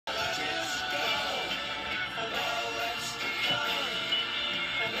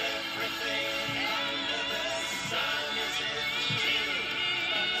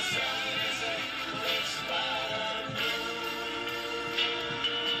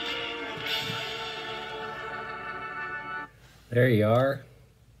There you are.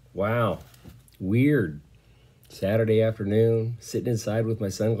 Wow. Weird. Saturday afternoon, sitting inside with my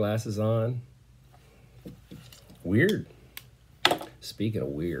sunglasses on. Weird. Speaking of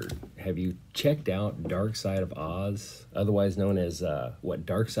weird, have you checked out Dark Side of Oz, otherwise known as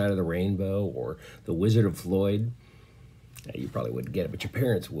Dark Side of the Rainbow or The Wizard of Floyd? You probably wouldn't get it, but your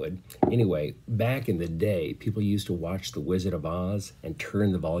parents would. Anyway, back in the day, people used to watch The Wizard of Oz and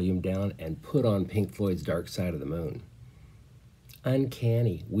turn the volume down and put on Pink Floyd's Dark Side of the Moon.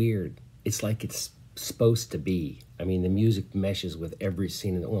 Uncanny, weird. It's like it's supposed to be. I mean, the music meshes with every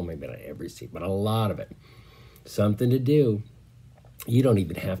scene in the, well, maybe not every scene, but a lot of it. Something to do. You don't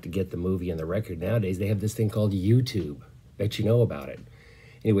even have to get the movie and the record nowadays. They have this thing called YouTube. Bet you know about it.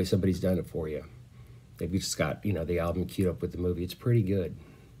 Anyway, somebody's done it for you. They've just got, the album queued up with the movie. It's pretty good.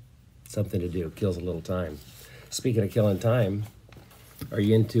 Something to do. Kills a little time. Speaking of killing time, are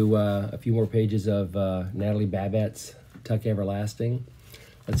you into a few more pages of Natalie Babbitt's Tuck Everlasting?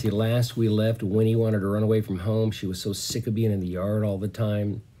 Let's see, last we left, Winnie wanted to run away from home. She was so sick of being in the yard all the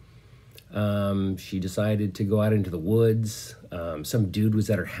time. She decided to go out into the woods. Some dude was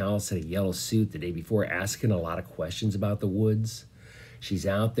at her house in a yellow suit the day before asking a lot of questions about the woods. She's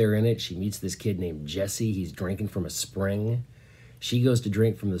out there in it. She meets this kid named Jesse. He's drinking from a spring. She goes to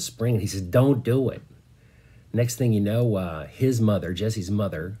drink from the spring, and he says, "Don't do it." Next thing you know, his mother, Jesse's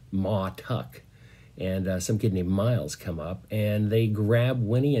mother, Ma Tuck, and some kid named Miles come up, and they grab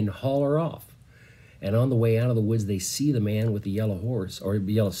Winnie and haul her off. And on the way out of the woods, they see the man with the yellow horse, or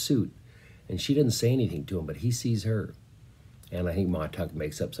the yellow suit, and she doesn't say anything to him, but he sees her. And I think Ma Tuck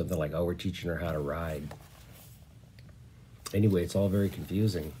makes up something like, "Oh, we're teaching her how to ride." Anyway, it's all very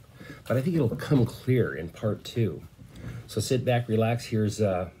confusing, but I think it'll come clear in part 2. So sit back, relax. Here's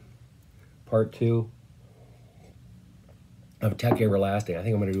part 2 of Tuck Everlasting. I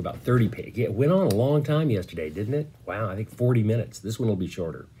think I'm going to do about 30 pages. It went on a long time yesterday, didn't it? Wow, I think 40 minutes. This one will be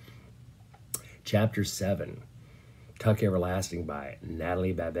shorter. Chapter 7, Tuck Everlasting by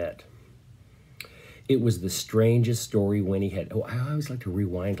Natalie Babbitt. It was the strangest story Winnie had... Oh, I always like to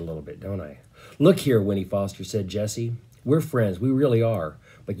rewind a little bit, don't I? "Look here, Winnie Foster," said Jessie. "We're friends, we really are.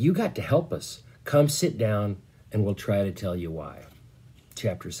 But you got to help us. Come sit down, and we'll try to tell you why."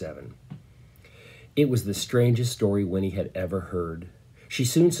 Chapter 7. It was the strangest story Winnie had ever heard. She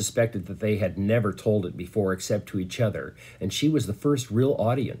soon suspected that they had never told it before except to each other, and she was the first real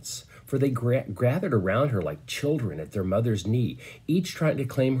audience, for they gathered around her like children at their mother's knee, each trying to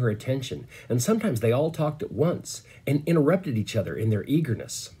claim her attention, and sometimes they all talked at once and interrupted each other in their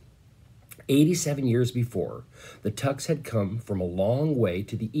eagerness. 87 years before, the Tucks had come from a long way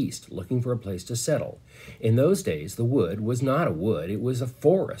to the east looking for a place to settle. In those days, the wood was not a wood, it was a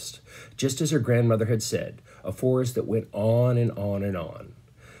forest, just as her grandmother had said, a forest that went on and on and on.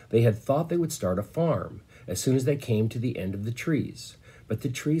 They had thought they would start a farm as soon as they came to the end of the trees, but the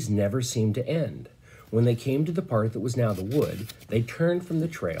trees never seemed to end. When they came to the part that was now the wood, they turned from the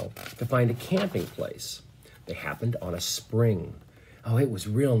trail to find a camping place. They happened on a spring. "Oh, it was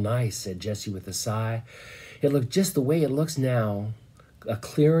real nice," said Jessie with a sigh. "It looked just the way it looks now. A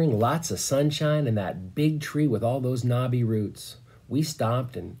clearing, lots of sunshine, and that big tree with all those knobby roots. We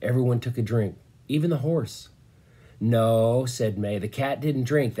stopped, and everyone took a drink, even the horse." "No," said May, "the cat didn't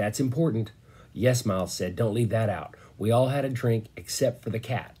drink. That's important." "Yes," Miles said, "don't leave that out. We all had a drink except for the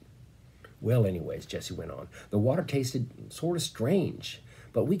cat." "Well, anyways," Jessie went on, "the water tasted sort of strange.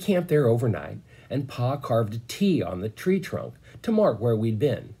 But we camped there overnight, and Pa carved a T on the tree trunk to mark where we'd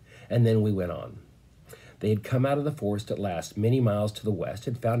been, and then we went on." They had come out of the forest at last, many miles to the west,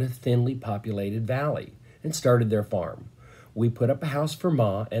 and found a thinly populated valley, and started their farm. "We put up a house for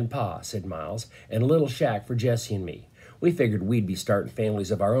Ma and Pa," said Miles, "and a little shack for Jessie and me. We figured we'd be starting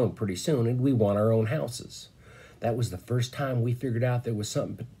families of our own pretty soon, and we want our own houses." "That was the first time we figured out there was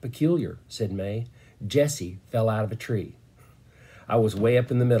something peculiar," said May. "Jessie fell out of a tree." "I was way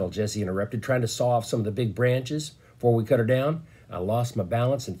up in the middle," Jessie interrupted, "trying to saw off some of the big branches before we cut her down. I lost my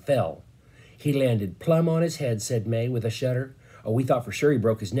balance and fell." "He landed plumb on his head," said May with a shudder. "Oh, we thought for sure he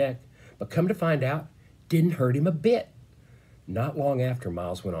broke his neck, but come to find out, didn't hurt him a bit." "Not long after,"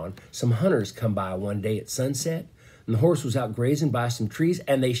 Miles went on, "some hunters come by one day at sunset, and the horse was out grazing by some trees,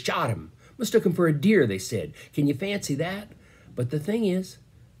 and they shot him. Mistook him for a deer, they said. Can you fancy that? But the thing is,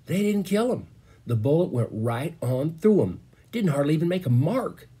 they didn't kill him. The bullet went right on through him. Didn't hardly even make a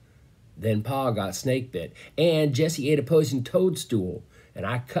mark. Then Pa got snake bit, and Jessie ate a poison toadstool, and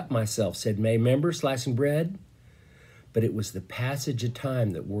I cut myself," said May. "Remember slicing bread?" But it was the passage of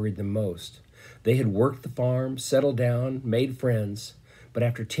time that worried them most. They had worked the farm, settled down, made friends, but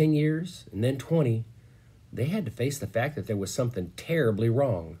after 10 years, and then 20, they had to face the fact that there was something terribly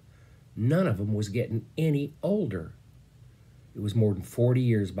wrong. None of them was getting any older. It was more than 40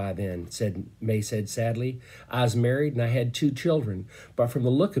 years by then, May said sadly. I was married and I had 2 children, but from the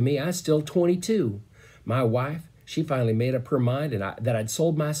look of me, I was still 22. My wife, she finally made up her mind that I'd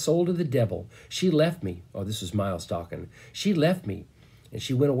sold my soul to the devil. She left me. Oh, this was Miles talking. She left me, and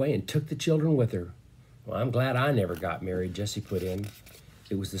she went away and took the children with her. Well, I'm glad I never got married, Jesse put in.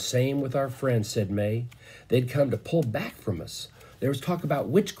 It was the same with our friends, said May. They'd come to pull back from us. There was talk about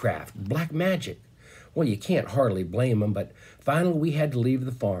witchcraft, black magic. Well, you can't hardly blame them, but finally we had to leave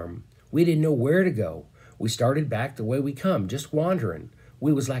the farm. We didn't know where to go. We started back the way we come, just wandering.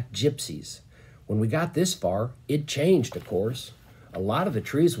 We was like gypsies. When we got this far, it changed, of course. A lot of the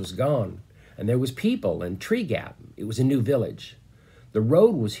trees was gone, and there was people and Tree Gap. It was a new village. The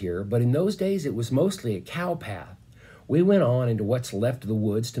road was here, but in those days it was mostly a cow path. We went on into what's left of the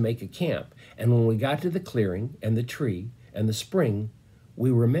woods to make a camp, and when we got to the clearing and the tree and the spring,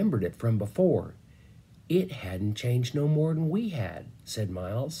 we remembered it from before. It hadn't changed no more than we had, said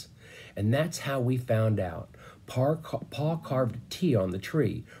Miles. And that's how we found out. Pa carved a T on the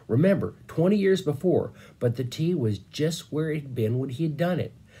tree. Remember, 20 years before, but the T was just where it had been when he had done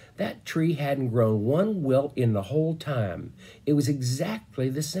it. That tree hadn't grown one wilt in the whole time. It was exactly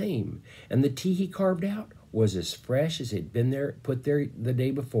the same. And the T he carved out was as fresh as it had been there, put there the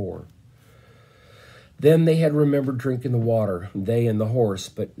day before. Then they had remembered drinking the water, they and the horse,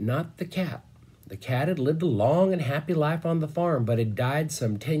 but not the cat. The cat had lived a long and happy life on the farm, but had died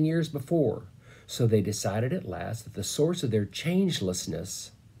some 10 years before. So they decided at last that the source of their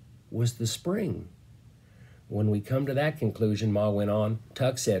changelessness was the spring. When we come to that conclusion, Ma went on,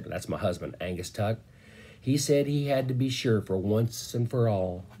 Tuck said, that's my husband, Angus Tuck, he said he had to be sure for once and for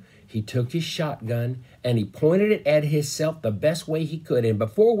all. He took his shotgun and he pointed it at himself the best way he could, and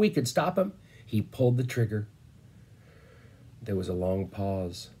before we could stop him, he pulled the trigger. There was a long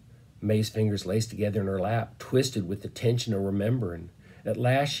pause. May's fingers laced together in her lap, twisted with the tension of remembering. At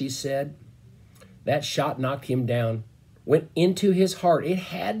last she said, that shot knocked him down, went into his heart. It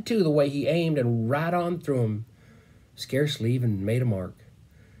had to, the way he aimed, and right on through him. Scarcely even made a mark.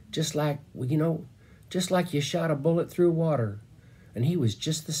 Just like, just like you shot a bullet through water. And he was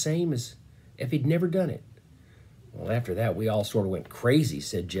just the same as if he'd never done it. Well, after that, we all sort of went crazy,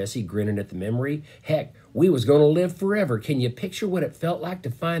 said Jesse, grinning at the memory. Heck, we was going to live forever. Can you picture what it felt like to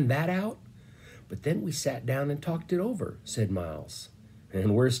find that out? But then we sat down and talked it over, said Miles.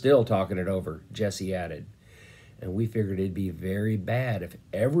 And we're still talking it over, Jesse added. And we figured it'd be very bad if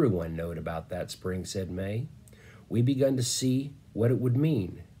everyone knowed about that spring, said May. We begun to see what it would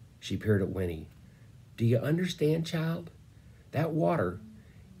mean. She peered at Winnie. Do you understand, child? That water,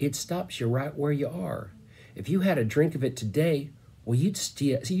 it stops you right where you are. If you had a drink of it today, well, you'd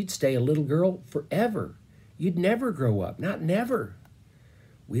stay a little girl forever. You'd never grow up, not never.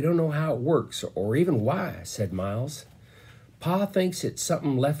 We don't know how it works or even why, said Miles. Pa thinks it's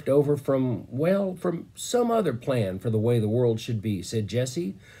something left over from some other plan for the way the world should be, said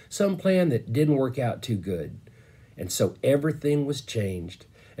Jesse. Some plan that didn't work out too good. And so everything was changed,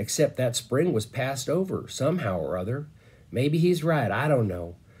 except that spring was passed over somehow or other. Maybe he's right, I don't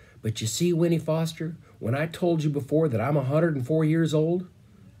know. But you see, Winnie Foster, when I told you before that I'm 104 years old,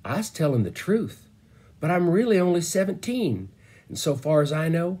 I was telling the truth. But I'm really only 17. And so far as I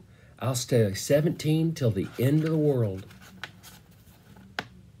know, I'll stay 17 till the end of the world.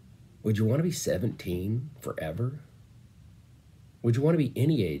 Would you want to be 17 forever? Would you want to be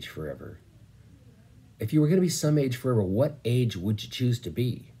any age forever? If you were going to be some age forever, what age would you choose to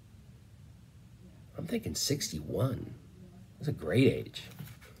be? I'm thinking 61. That's a great age.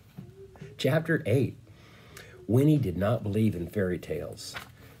 Chapter 8. Winnie did not believe in fairy tales.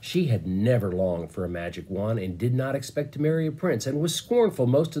 She had never longed for a magic wand and did not expect to marry a prince and was scornful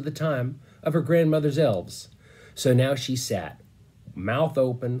most of the time of her grandmother's elves. So now she sat, mouth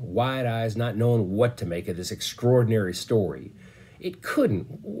open, wide eyes, not knowing what to make of this extraordinary story. It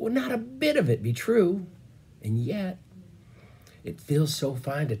couldn't, not a bit of it, be true. And yet, it feels so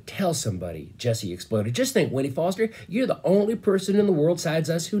fine to tell somebody, Jessie exploded. Just think, Winnie Foster, you're the only person in the world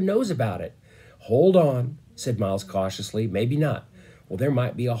besides us who knows about it. Hold on, said Miles cautiously. Maybe not. Well, there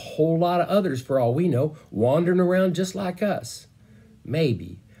might be a whole lot of others, for all we know, wandering around just like us.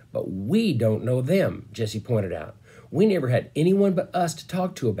 Maybe, but we don't know them, Jessie pointed out. We never had anyone but us to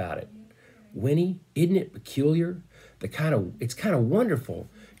talk to about it. Winnie, isn't it peculiar? It's kind of wonderful.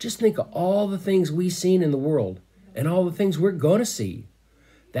 Just think of all the things we've seen in the world and all the things we're going to see.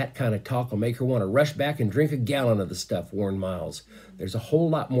 That kind of talk will make her want to rush back and drink a gallon of the stuff, warned Miles. There's a whole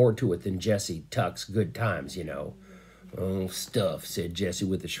lot more to it than Jessie Tuck's good times, you know. Oh, stuff, said Jessie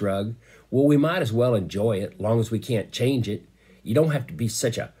with a shrug. Well, we might as well enjoy it, long as we can't change it. You don't have to be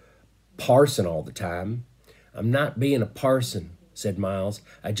such a parson all the time. "I'm not being a parson," said Miles.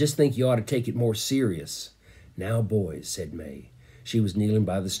 "I just think you ought to take it more serious." "Now, boys," said May. She was kneeling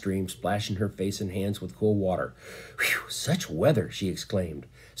by the stream, splashing her face and hands with cool water. "Whew, such weather," she exclaimed,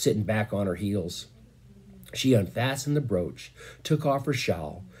 sitting back on her heels. She unfastened the brooch, took off her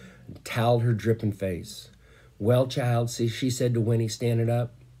shawl, and toweled her dripping face. "Well, child," she said to Winnie, standing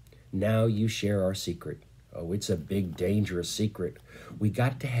up, "now you share our secret. Oh, it's a big, dangerous secret. We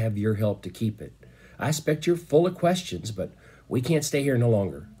got to have your help to keep it. I expect you're full of questions, but we can't stay here no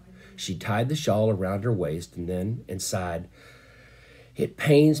longer." She tied the shawl around her waist and sighed. "It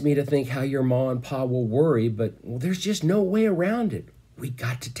pains me to think how your ma and pa will worry, but there's just no way around it. We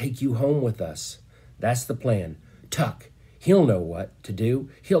got to take you home with us. That's the plan. Tuck, he'll know what to do.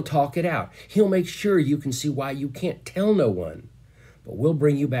 He'll talk it out. He'll make sure you can see why you can't tell no one. But we'll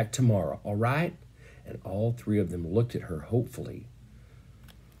bring you back tomorrow, all right?" And all three of them looked at her hopefully.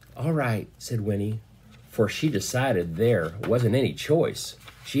 "All right," said Winnie, for she decided there wasn't any choice.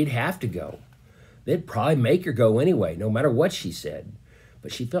 She'd have to go. They'd probably make her go anyway, no matter what she said.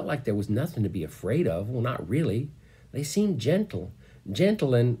 But she felt like there was nothing to be afraid of. Well, not really. They seemed gentle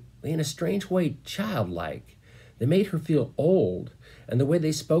and, in a strange way, childlike. They made her feel old, and the way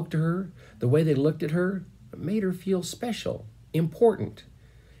they spoke to her, the way they looked at her, made her feel special, important.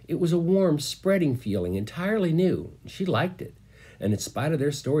 It was a warm, spreading feeling, entirely new. She liked it, and in spite of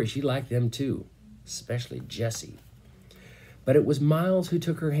their story, she liked them too, especially Jessie. But it was Miles who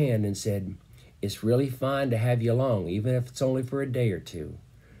took her hand and said, "It's really fine to have you along, even if it's only for a day or two."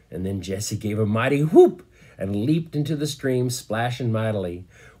 And then Jessie gave a mighty whoop and leaped into the stream, splashing mightily.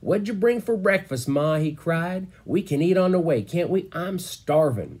 "What'd you bring for breakfast, Ma?" he cried. "We can eat on the way, can't we? I'm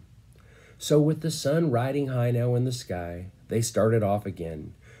starving." So with the sun riding high now in the sky, they started off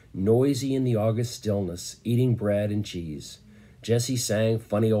again, noisy in the August stillness, eating bread and cheese. Jessie sang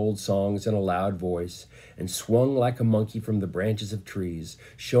funny old songs in a loud voice and swung like a monkey from the branches of trees,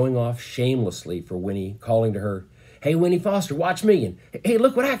 showing off shamelessly for Winnie, calling to her, "Hey, Winnie Foster, watch me, and hey,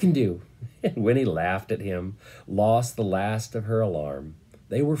 look what I can do." And Winnie laughed at him, lost the last of her alarm.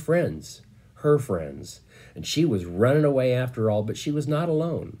 They were friends, her friends, and she was running away after all, but she was not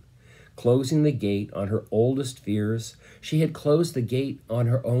alone. Closing the gate on her oldest fears, she had closed the gate on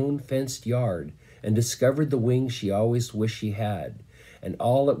her own fenced yard and discovered the wings she always wished she had. And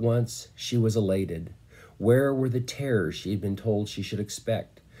all at once she was elated. Where were the terrors she had been told she should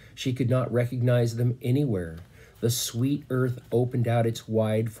expect? She could not recognize them anywhere. The sweet earth opened out its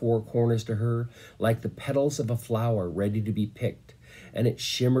wide four corners to her like the petals of a flower ready to be picked, and it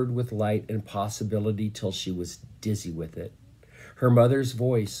shimmered with light and possibility till she was dizzy with it. Her mother's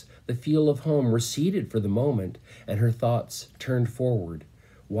voice, the feel of home, receded for the moment, and her thoughts turned forward.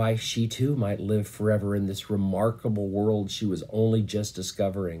 Why, she too might live forever in this remarkable world she was only just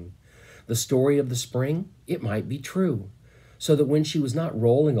discovering. The story of the spring, it might be true. So that when she was not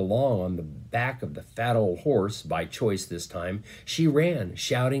rolling along on the back of the fat old horse, by choice this time, she ran,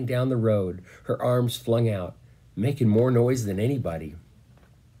 shouting down the road, her arms flung out, making more noise than anybody.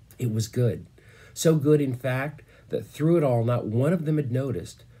 It was good. So good, in fact, that through it all, not one of them had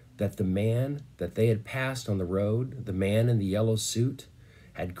noticed that the man that they had passed on the road, the man in the yellow suit,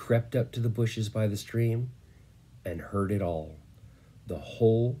 had crept up to the bushes by the stream and heard it all, the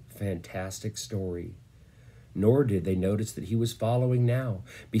whole fantastic story. Nor did they notice that he was following now,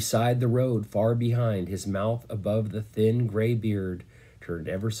 beside the road, far behind, his mouth above the thin gray beard, turned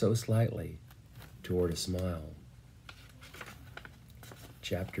ever so slightly toward a smile.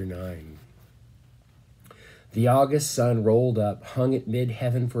 Chapter 9. The August sun rolled up, hung at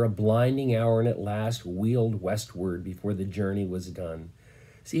mid-heaven for a blinding hour, and at last wheeled westward before the journey was done.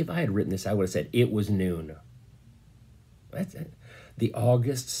 See, if I had written this, I would have said it was noon. That's it. The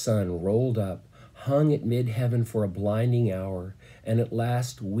August sun rolled up, hung at mid-heaven for a blinding hour, and at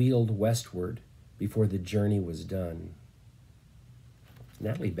last wheeled westward before the journey was done.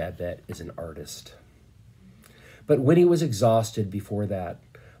 Natalie Babbitt is an artist. But Winnie was exhausted before that.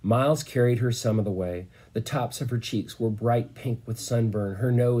 Miles carried her some of the way. The tops of her cheeks were bright pink with sunburn,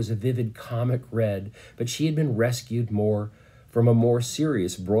 her nose a vivid comic red, but she had been rescued from a more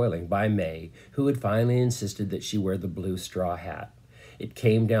serious broiling by May, who had finally insisted that she wear the blue straw hat. It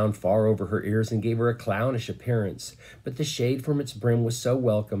came down far over her ears and gave her a clownish appearance, but the shade from its brim was so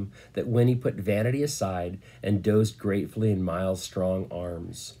welcome that Winnie put vanity aside and dozed gratefully in Miles' strong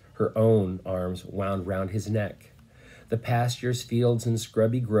arms. Her own arms wound round his neck. The pastures, fields, and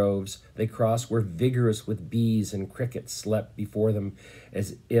scrubby groves they crossed were vigorous with bees, and crickets slept before them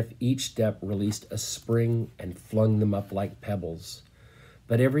as if each step released a spring and flung them up like pebbles.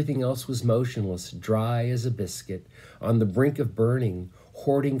 But everything else was motionless, dry as a biscuit, on the brink of burning,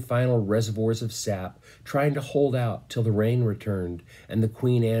 hoarding final reservoirs of sap, trying to hold out till the rain returned, and the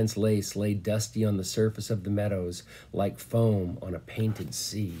Queen Anne's lace lay dusty on the surface of the meadows like foam on a painted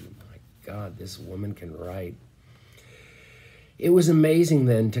sea. My God, this woman can write. It was amazing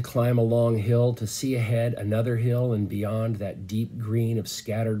then to climb a long hill, to see ahead another hill, and beyond that deep green of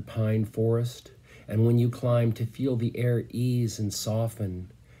scattered pine forest. And when you climbed, to feel the air ease and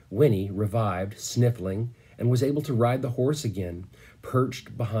soften. Winnie revived, sniffling, and was able to ride the horse again,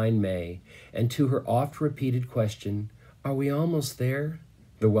 perched behind May, and to her oft-repeated question, "Are we almost there?"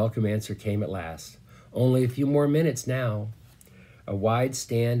 the welcome answer came at last. "Only a few more minutes now." A wide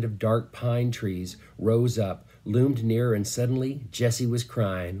stand of dark pine trees rose up, loomed nearer, and suddenly Jessie was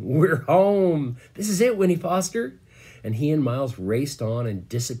crying, "We're home! This is it, Winnie Foster!" And he and Miles raced on and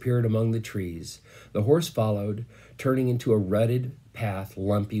disappeared among the trees. The horse followed, turning into a rutted path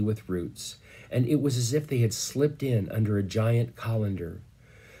lumpy with roots, and it was as if they had slipped in under a giant colander.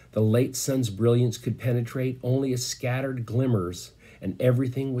 The late sun's brilliance could penetrate only as scattered glimmers, and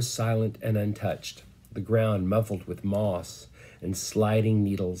everything was silent and untouched, the ground muffled with moss and sliding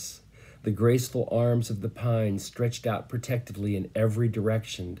needles. The graceful arms of the pines stretched out protectively in every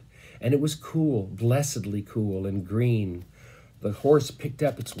direction, and it was cool, blessedly cool and green. The horse picked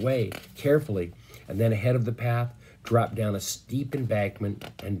up its way carefully, and then ahead of the path dropped down a steep embankment,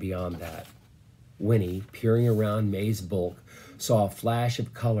 and beyond that. Winnie, peering around May's bulk, saw a flash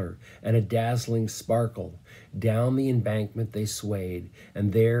of color and a dazzling sparkle. Down the embankment they swayed,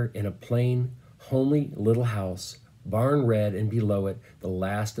 and there, in a plain, homely little house, barn red, and below it the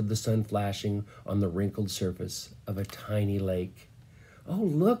last of the sun flashing on the wrinkled surface of a tiny lake. "Oh,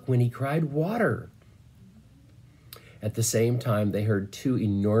 look," Winnie cried, "water!" At the same time, they heard two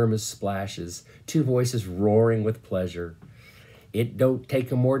enormous splashes, two voices roaring with pleasure. "It don't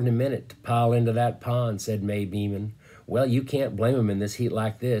take 'em more than a minute to pile into that pond," said May, beaming. "Well, you can't blame 'em in this heat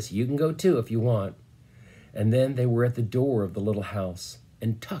like this. You can go too if you want." And then they were at the door of the little house,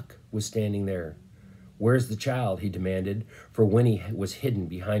 and Tuck was standing there. "Where's the child?" he demanded, for Winnie was hidden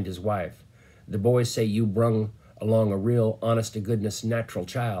behind his wife. "The boys say you brung along a real, honest-to-goodness, natural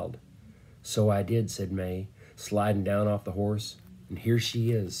child." "So I did," said May, sliding down off the horse, "and here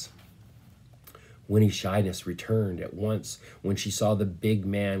she is." Winnie's shyness returned at once when she saw the big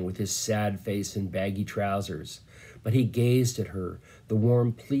man with his sad face and baggy trousers, but he gazed at her. The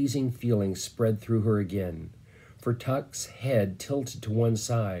warm, pleasing feeling spread through her again. For Tuck's head tilted to one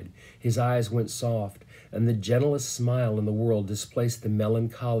side, his eyes went soft, and the gentlest smile in the world displaced the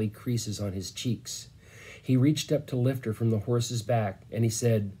melancholy creases on his cheeks. He reached up to lift her from the horse's back, and he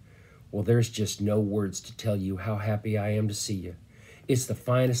said, "Well, there's just no words to tell you how happy I am to see you. It's the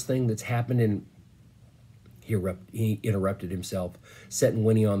finest thing that's happened in—" He interrupted himself, setting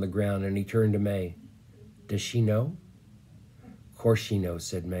Winnie on the ground, and he turned to May. "Does she know?" "Of course she knows,"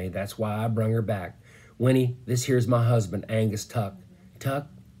 said May. "That's why I brung her back. Winnie, this here's my husband, Angus Tuck. Tuck,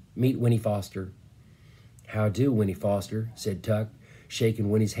 meet Winnie Foster." "How do, Winnie Foster," said Tuck, shaking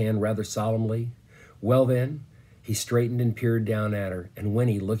Winnie's hand rather solemnly. "Well then," he straightened and peered down at her, and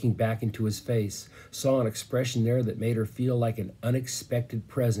Winnie, looking back into his face, saw an expression there that made her feel like an unexpected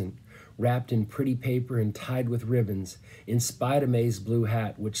present, wrapped in pretty paper and tied with ribbons, in spite of May's blue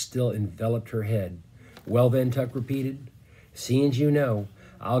hat, which still enveloped her head. "Well then," Tuck repeated, "seeing as you know,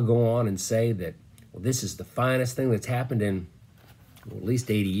 I'll go on and say that, well, this is the finest thing that's happened in, well, at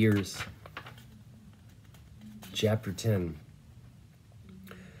least 80 years. Chapter 10.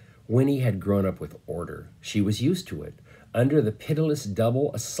 Winnie had grown up with order. She was used to it. Under the pitiless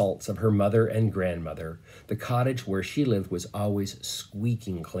double assaults of her mother and grandmother, the cottage where she lived was always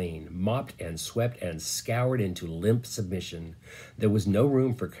squeaking clean, mopped and swept and scoured into limp submission. There was no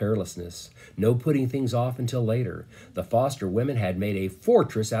room for carelessness, no putting things off until later. The Foster women had made a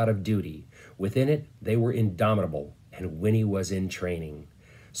fortress out of duty. Within it, they were indomitable, and Winnie was in training.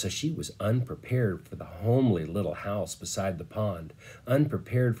 So she was unprepared for the homely little house beside the pond,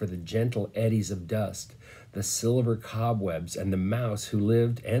 unprepared for the gentle eddies of dust, the silver cobwebs, and the mouse who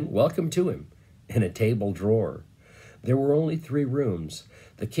lived, and welcome to him, in a table drawer. There were only 3 rooms.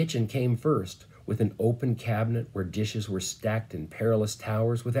 The kitchen came first, with an open cabinet where dishes were stacked in perilous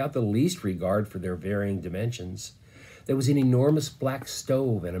towers without the least regard for their varying dimensions. There was an enormous black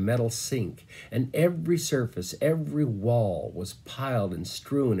stove and a metal sink, and every surface, every wall was piled and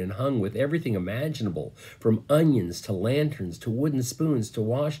strewn and hung with everything imaginable, from onions to lanterns to wooden spoons to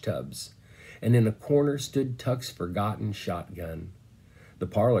wash tubs. And in a corner stood Tuck's forgotten shotgun. The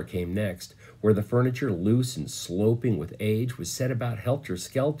parlor came next, where the furniture, loose and sloping with age, was set about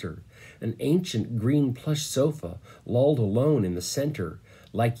helter-skelter. An ancient green plush sofa lolled alone in the center,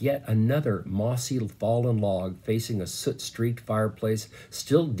 like yet another mossy fallen log facing a soot-streaked fireplace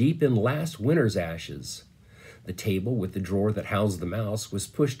still deep in last winter's ashes. The table with the drawer that housed the mouse was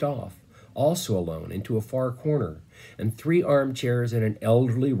pushed off, also alone, into a far corner, and 3 armchairs and an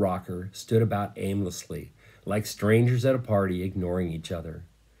elderly rocker stood about aimlessly, like strangers at a party ignoring each other.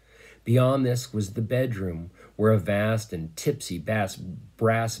 Beyond this was the bedroom, where a vast and tipsy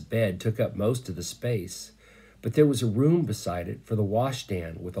brass bed took up most of the space. But there was a room beside it for the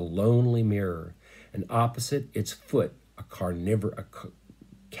washstand with a lonely mirror, and opposite its foot a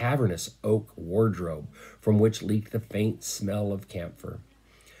cavernous oak wardrobe from which leaked the faint smell of camphor.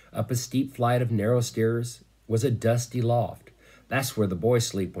 Up a steep flight of narrow stairs was a dusty loft. That's where the boys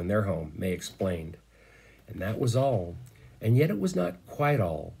sleep when they're home, May explained. And that was all. And yet it was not quite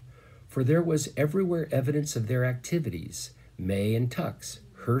all, for there was everywhere evidence of their activities. May and Tuck's,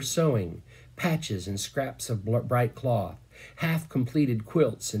 her sewing, patches and scraps of bright cloth, half-completed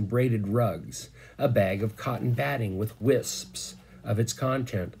quilts and braided rugs, a bag of cotton batting with wisps of its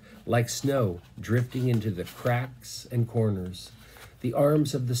content, like snow drifting into the cracks and corners, the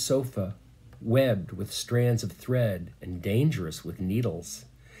arms of the sofa, webbed with strands of thread and dangerous with needles,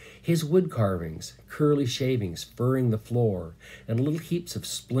 his wood carvings, curly shavings furring the floor, and little heaps of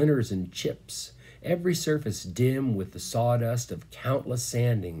splinters and chips, every surface dim with the sawdust of countless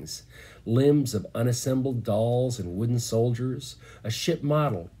sandings, limbs of unassembled dolls and wooden soldiers, a ship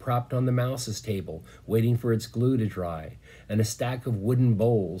model propped on the mouse's table, waiting for its glue to dry, and a stack of wooden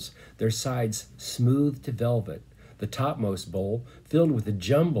bowls, their sides smooth to velvet, the topmost bowl filled with a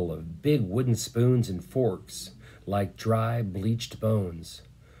jumble of big wooden spoons and forks, like dry, bleached bones.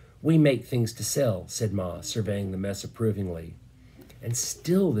 "We make things to sell," said Ma, surveying the mess approvingly. And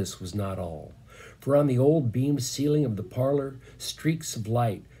still this was not all, for on the old beamed ceiling of the parlor, streaks of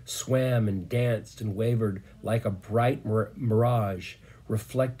light swam and danced and wavered like a bright mirage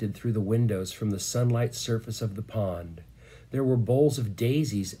reflected through the windows from the sunlight surface of the pond. There were bowls of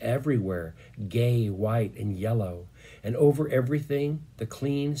daisies everywhere, gay white and yellow, and over everything the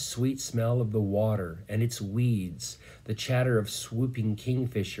clean, sweet smell of the water and its weeds, the chatter of swooping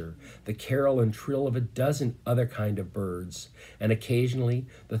kingfisher, the carol and trill of a dozen other kind of birds, and occasionally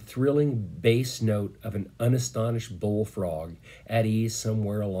the thrilling bass note of an unastonished bullfrog at ease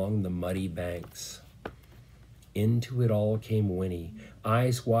somewhere along the muddy banks. Into it all came Winnie,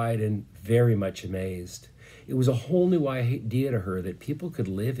 eyes wide and very much amazed. It was a whole new idea to her that people could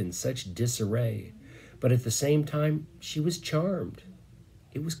live in such disarray, but at the same time, she was charmed.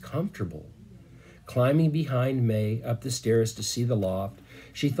 It was comfortable. Climbing behind May up the stairs to see the loft,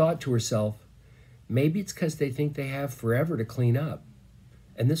 she thought to herself, maybe it's because they think they have forever to clean up.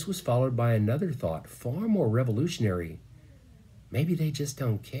 And this was followed by another thought, far more revolutionary. Maybe they just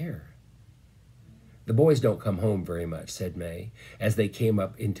don't care. "The boys don't come home very much," said May, as they came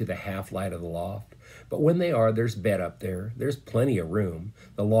up into the half-light of the loft. "But when they are, there's bed up there. There's plenty of room."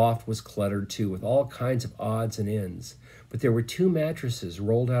 The loft was cluttered, too, with all kinds of odds and ends. But there were 2 mattresses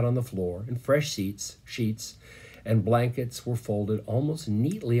rolled out on the floor, and fresh sheets, and blankets were folded almost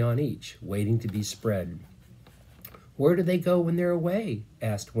neatly on each, waiting to be spread. "Where do they go when they're away?"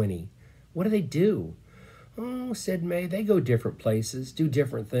 asked Winnie. "What do they do?" "Oh," said May, "they go different places, do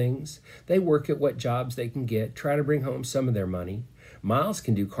different things. They work at what jobs they can get, try to bring home some of their money. Miles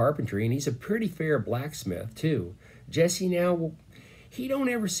can do carpentry, and he's a pretty fair blacksmith, too. Jesse now, well, he don't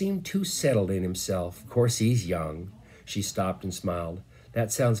ever seem too settled in himself. Of course, he's young." She stopped and smiled.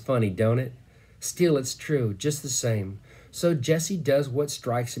 "That sounds funny, don't it? Still, it's true, just the same. So Jesse does what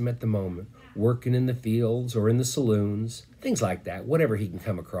strikes him at the moment, working in the fields or in the saloons, things like that, whatever he can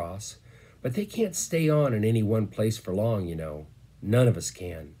come across. But they can't stay on in any one place for long, you know. None of us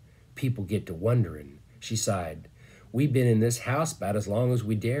can. People get to wondering." She sighed. "We've been in this house about as long as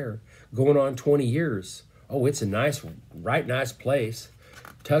we dare, going on 20 years. Oh, it's a right nice place.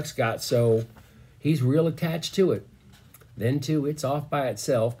 Tuck's got so he's real attached to it. Then, too, it's off by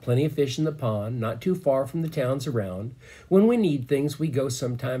itself, plenty of fish in the pond, not too far from the towns around. When we need things, we go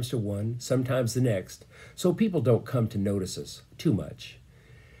sometimes to one, sometimes the next, so people don't come to notice us too much.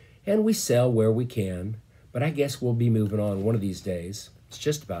 And we sell where we can, but I guess we'll be moving on one of these days. It's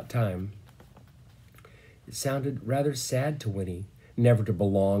just about time." It sounded rather sad to Winnie, never to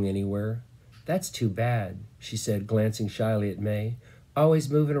belong anywhere. "That's too bad," she said, glancing shyly at May. "Always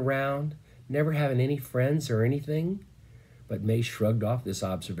moving around, never having any friends or anything?" But May shrugged off this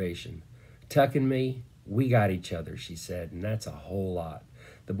observation. "Tuck and me, we got each other," she said, "and that's a whole lot.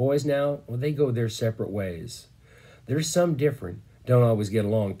 The boys now, well, they go their separate ways. There's some different, don't always get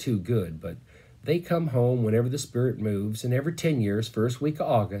along too good, but they come home whenever the spirit moves, and every 10 years, first week of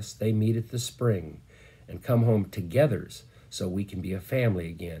August, they meet at the spring and come home togethers, so we can be a family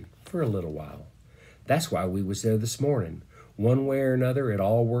again for a little while. That's why we was there this morning. One way or another, it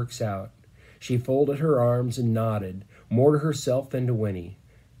all works out." She folded her arms and nodded, more to herself than to Winnie.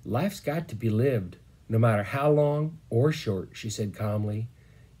 "Life's got to be lived, no matter how long or short," she said calmly.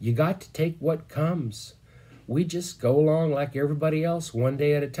 "You got to take what comes. We just go along like everybody else, one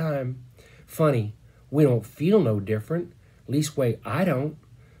day at a time. Funny, we don't feel no different. Leastway, I don't.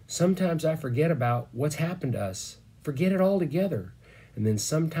 Sometimes I forget about what's happened to us, forget it altogether. And then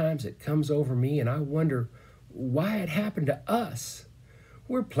sometimes it comes over me and I wonder why it happened to us.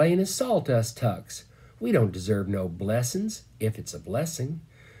 We're plain as salt, us Tucks. We don't deserve no blessings, if it's a blessing.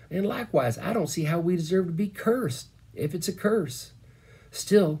 And likewise, I don't see how we deserve to be cursed, if it's a curse.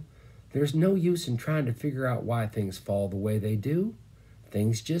 Still, there's no use in trying to figure out why things fall the way they do.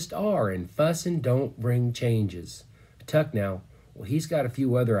 Things just are, and fussing don't bring changes. Tuck now, well, he's got a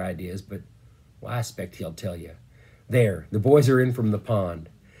few other ideas, but well, I expect he'll tell you. There, the boys are in from the pond."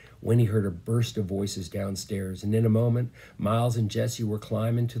 Winnie heard a burst of voices downstairs, and in a moment, Miles and Jessie were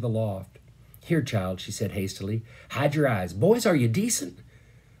climbing to the loft. "Here, child," she said hastily, "hide your eyes. Boys, are you decent?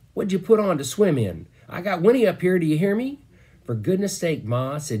 What'd you put on to swim in? I got Winnie up here, do you hear me?" "For goodness sake,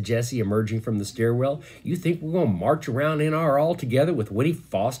 Ma," said Jessie, emerging from the stairwell, "you think we're going to march around in our all together with Winnie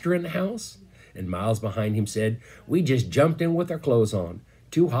Foster in the house?" And Miles behind him said, "We just jumped in with our clothes on,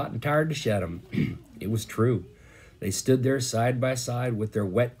 too hot and tired to shed 'em." It was true. They stood there side by side with their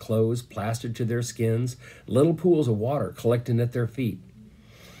wet clothes plastered to their skins, little pools of water collecting at their feet.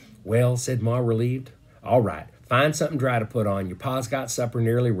 "Well," said Ma, relieved. "All right, find something dry to put on. Your pa's got supper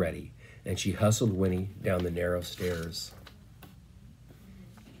nearly ready." And she hustled Winnie down the narrow stairs.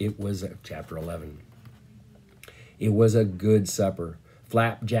 It was chapter 11. It was a good supper.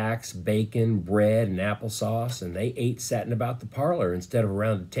 Flapjacks, bacon, bread, and applesauce, and they ate sitting about the parlor instead of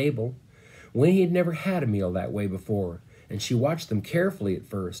around a table. Winnie had never had a meal that way before, and she watched them carefully at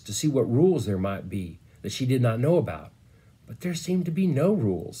first to see what rules there might be that she did not know about. But there seemed to be no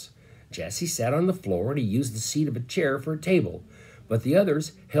rules. Jessie sat on the floor and he used the seat of a chair for a table, but the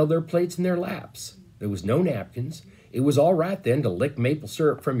others held their plates in their laps. There was no napkins. It was all right then to lick maple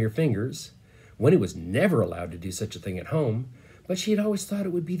syrup from your fingers. Winnie was never allowed to do such a thing at home, but she had always thought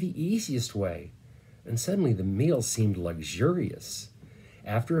it would be the easiest way. And suddenly the meal seemed luxurious.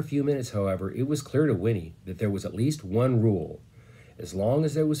 After a few minutes, however, it was clear to Winnie that there was at least one rule. As long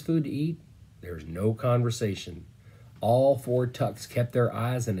as there was food to eat, there was no conversation. All four Tucks kept their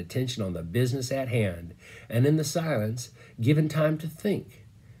eyes and attention on the business at hand, and in the silence, given time to think.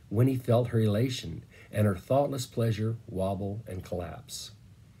 Winnie felt her elation and her thoughtless pleasure wobble and collapse.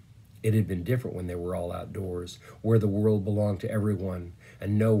 It had been different when they were all outdoors, where the world belonged to everyone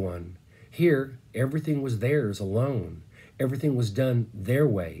and no one. Here, everything was theirs alone. Everything was done their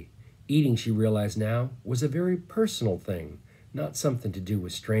way. Eating, she realized now, was a very personal thing, not something to do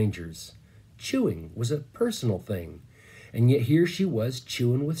with strangers. Chewing was a personal thing, and yet here she was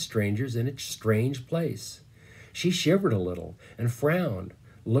chewing with strangers in a strange place. She shivered a little and frowned,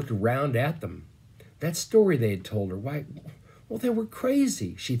 looked around at them. That story they had told her, why, well, they were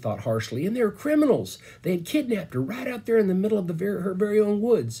crazy, she thought harshly, and they were criminals. They had kidnapped her right out there in the middle of her very own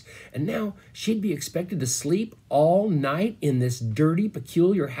woods, and now she'd be expected to sleep all night in this dirty,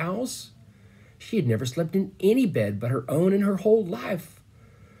 peculiar house. She had never slept in any bed but her own in her whole life.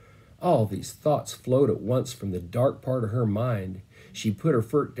 All these thoughts flowed at once from the dark part of her mind. She put her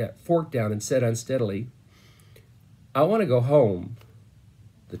fork down and said unsteadily, "I want to go home."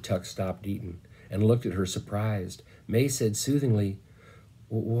 The Tuck stopped eating and looked at her surprised. May said soothingly,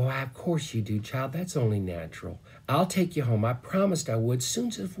 "Why, of course you do, child. That's only natural. I'll take you home. I promised I would, soon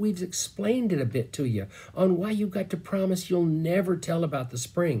as we've explained it a bit to you on why you got to promise you'll never tell about the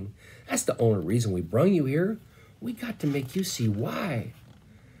spring. That's the only reason we brung you here. We got to make you see why."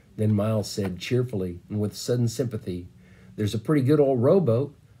 Then Miles said cheerfully and with sudden sympathy, "There's a pretty good old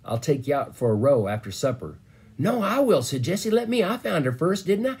rowboat. I'll take you out for a row after supper." "No, I will," said Jessie. "Let me. I found her first,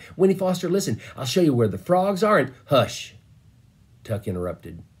 didn't I? Winnie Foster, listen. I'll show you where the frogs are and—" "Hush," Tuck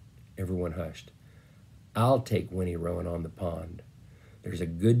interrupted. Everyone hushed. "I'll take Winnie rowing on the pond. There's a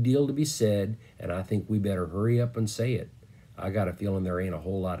good deal to be said, and I think we better hurry up and say it. I got a feeling there ain't a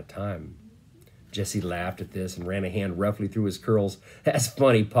whole lot of time." Jessie laughed at this and ran a hand roughly through his curls. "That's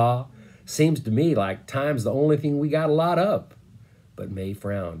funny, Pa. Seems to me like time's the only thing we got a lot of." But May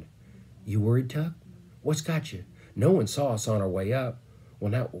frowned. "You worried, Tuck? What's got you? No one saw us on our way up."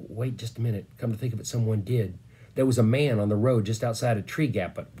 "Well, now, wait just a minute. Come to think of it, someone did. There was a man on the road just outside a tree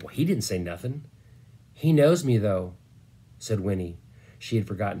gap, but he didn't say nothing." "He knows me, though," said Winnie. She had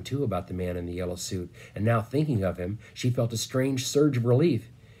forgotten, too, about the man in the yellow suit, and now thinking of him, she felt a strange surge of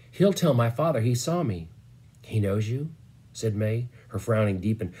relief. "He'll tell my father he saw me." "He knows you?" said May, her frowning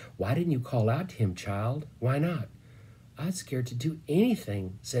deepened. "Why didn't you call out to him, child? Why not?" "I was scared to do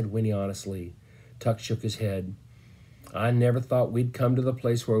anything," said Winnie honestly. Tuck shook his head. "I never thought we'd come to the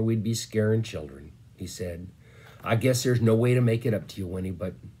place where we'd be scaring children," he said. "I guess there's no way to make it up to you, Winnie,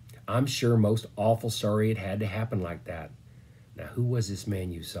 but I'm sure most awful sorry it had to happen like that. Now, who was this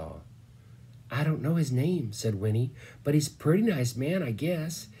man you saw?" "I don't know his name," said Winnie, "but he's a pretty nice man, I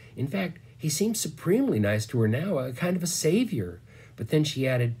guess. In fact, he seems supremely nice to her now, a kind of a savior." But then she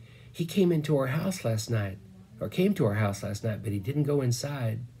added, "He came to our house last night, but he didn't go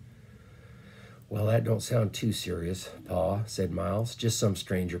inside." "Well, that don't sound too serious, Pa," said Miles. "Just some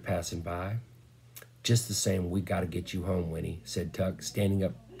stranger passing by." "Just the same, we got to get you home, Winnie," said Tuck, standing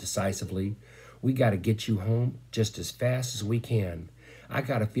up decisively. "We got to get you home just as fast as we can. I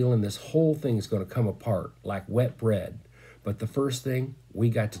got a feeling this whole thing's going to come apart like wet bread. But the first thing, we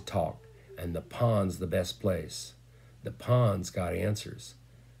got to talk, and the pond's the best place. The pond's got answers.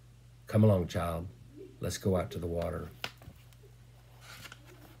 Come along, child. Let's go out to the water."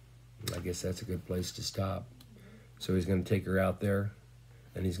 I guess that's a good place to stop. So he's going to take her out there,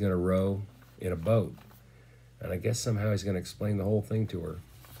 and he's going to row in a boat. And I guess somehow he's going to explain the whole thing to her.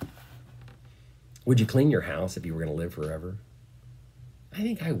 Would you clean your house if you were going to live forever? I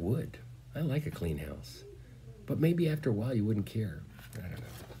think I would. I like a clean house. But maybe after a while you wouldn't care. I don't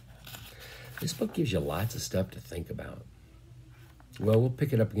know. This book gives you lots of stuff to think about. Well, we'll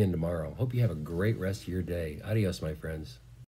pick it up again tomorrow. Hope you have a great rest of your day. Adios, my friends.